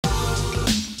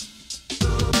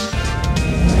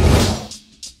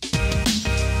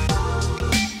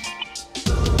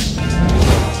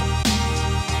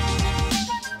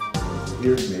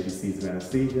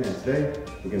Anaesthesia, and today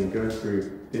we're going to go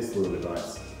through this little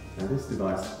device. Now this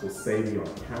device will save you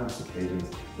on countless occasions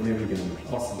whenever you're going to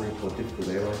possibly or difficult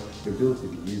airway. The ability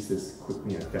to use this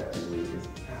quickly and effectively is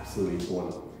absolutely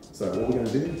important. So what we're going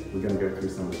to do, we're going to go through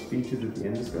some of the features of the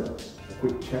endoscope, a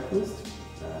quick checklist,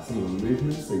 some of the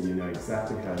movements so you know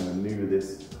exactly how to maneuver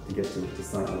this to get to the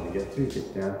site you want to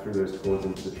get down through those cords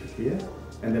into the trachea,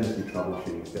 and then a few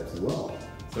troubleshooting steps as well.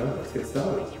 So let's get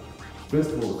started.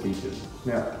 First of all, the features.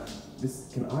 Now,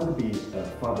 this can either be a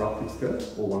fibre optic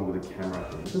scope or one with a camera.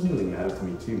 It doesn't really matter to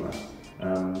me too much.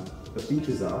 The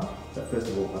features are that first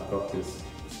of all, I've got this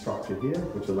structure here,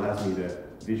 which allows me to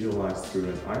visualize through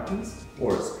an eyepiece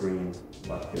or a screen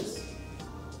like this.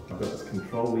 I've got this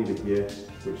control lever here,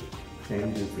 which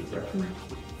changes the direction,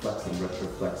 flex and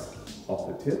retroflex off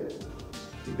the tip.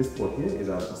 This port here is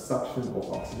either suction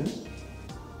or oxygen.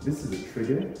 This is a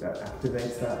trigger that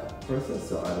activates that process,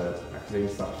 so either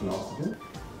activating suction or oxygen.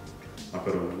 I've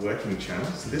got a working channel,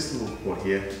 so this little port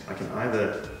here, I can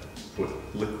either put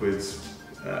liquids,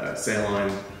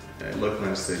 saline, local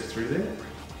anesthetic through there.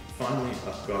 Finally,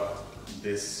 I've got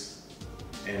this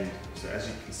end, so as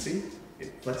you can see,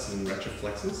 it flexes and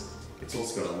retroflexes. It's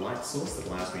also got a light source that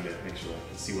allows me to make sure I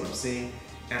can see what I'm seeing,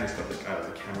 and it's got either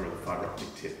the camera or the fibre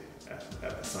optic tip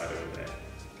at the side over there.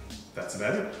 That's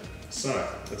about it. So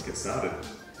let's get started.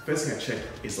 First thing I check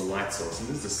is the light source, and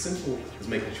this is as simple as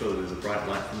making sure that there's a bright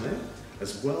light from there,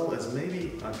 as well as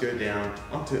maybe I go down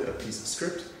onto a piece of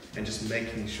script and just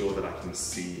making sure that I can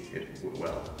see it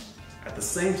well. At the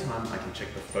same time, I can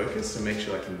check the focus to make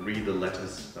sure I can read the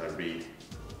letters that I read.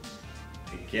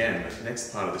 Again, the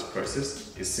next part of this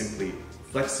process is simply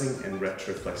flexing and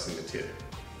retroflexing the tip.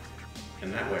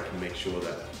 And that way I can make sure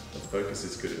that the focus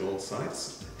is good at all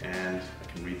sites and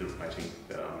I can read the writing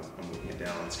that I'm looking at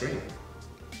down on the screen.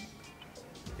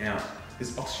 Now,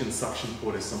 this oxygen suction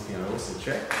port is something I also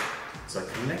check. So I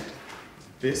connect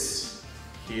this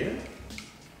here,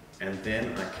 and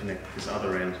then I connect this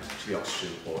other end to the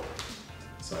oxygen port.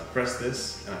 So I press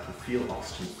this and I can feel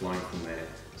oxygen flowing from there.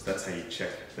 So that's how you check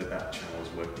that that channel is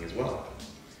working as well.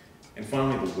 And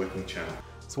finally, the working channel.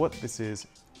 So what this is,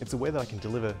 it's a way that I can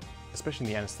deliver, especially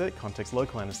in the anaesthetic context,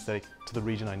 local anaesthetic to the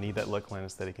region I need that local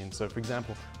anaesthetic in. So for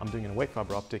example, I'm doing an awake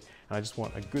fibre optic and I just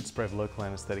want a good spray of local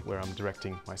anaesthetic where I'm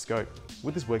directing my scope.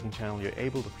 With this working channel, you're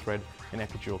able to thread an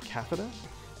epidural catheter.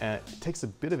 It takes a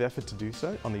bit of effort to do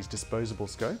so on these disposable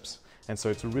scopes. And so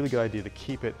it's a really good idea to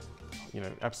keep it,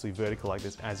 absolutely vertical like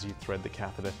this as you thread the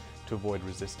catheter to avoid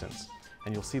resistance.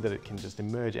 And you'll see that it can just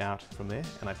emerge out from there.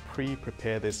 And I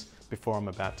pre-prepare this before I'm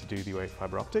about to do the awake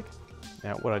fibre optic.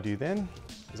 Now what I do then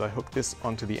is I hook this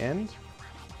onto the end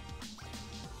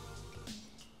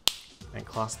and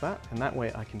clasp that, and that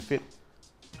way I can fit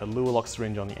a Luolox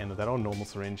syringe on the end of that, or a normal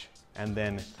syringe, and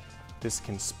then this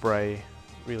can spray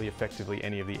really effectively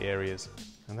any of the areas,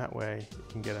 and that way you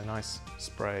can get a nice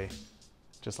spray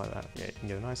just like that. Yeah, you can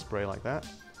get a nice spray like that.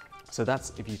 So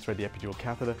that's if you thread the epidural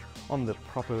catheter. On the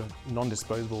proper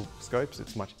non-disposable scopes,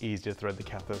 it's much easier to thread the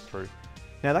catheter through.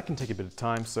 Now that can take a bit of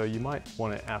time, so you might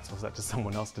want to outsource that to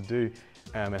someone else to do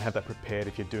and have that prepared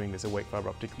if you're doing this awake fibre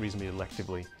optic reasonably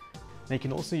electively. Now you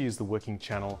can also use the working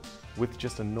channel with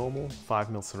just a normal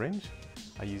 5mm syringe.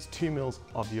 I use 2 mL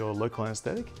of your local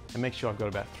anaesthetic and make sure I've got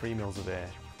about 3 mL of air.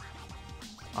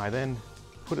 I then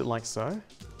put it like so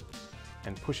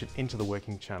and push it into the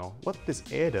working channel. What this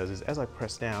air does is as I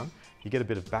press down, you get a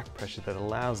bit of back pressure that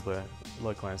allows the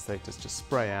local anaesthetic to just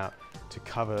spray out to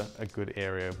cover a good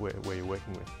area where you're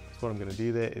working with. So what I'm going to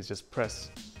do there is just press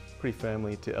pretty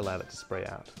firmly to allow that to spray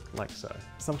out, like so.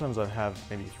 Sometimes I have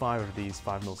maybe 5 of these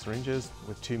 5mm syringes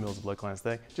with 2 mL of local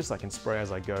anaesthetic, just so I can spray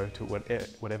as I go to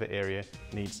whatever area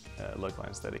needs local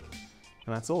anaesthetic.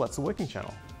 And that's all, that's the working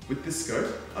channel. With this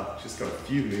scope, I've just got a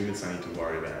few movements I need to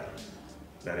worry about.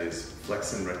 That is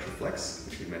flex and retroflex,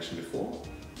 which we mentioned before.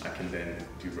 I can then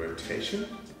do rotation. You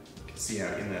can see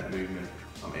how in that movement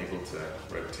I'm able to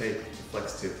rotate the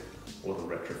flex tip or the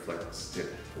retroflex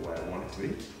tip the way I want it to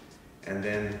be. And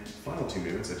then the final 2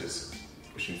 movements are just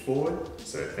pushing forward,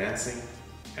 so advancing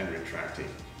and retracting.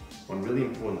 One really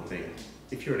important thing,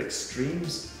 if you're at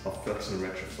extremes of flexion and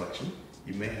retroflexion,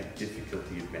 you may have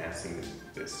difficulty advancing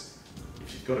this.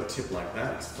 If you've got a tip like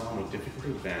that, it's far more difficult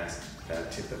to advance than a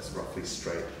tip that's roughly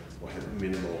straight or has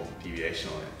minimal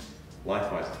deviation on it.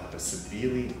 Likewise, if you have a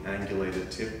severely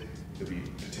angulated tip, it'll be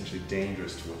potentially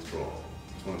dangerous to withdraw.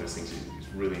 It's one of those things it's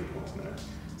really important to know.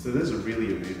 So those are really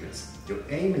your movements. Your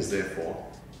aim is therefore,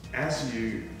 as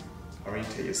you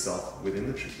orientate yourself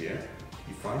within the trachea,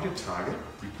 you find your target,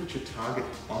 you put your target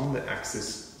on the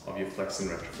axis of your flex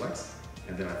and retroflex,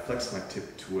 and then I flex my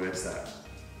tip towards that,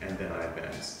 and then I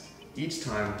advance. each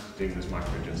time doing this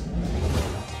micro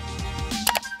adjustment.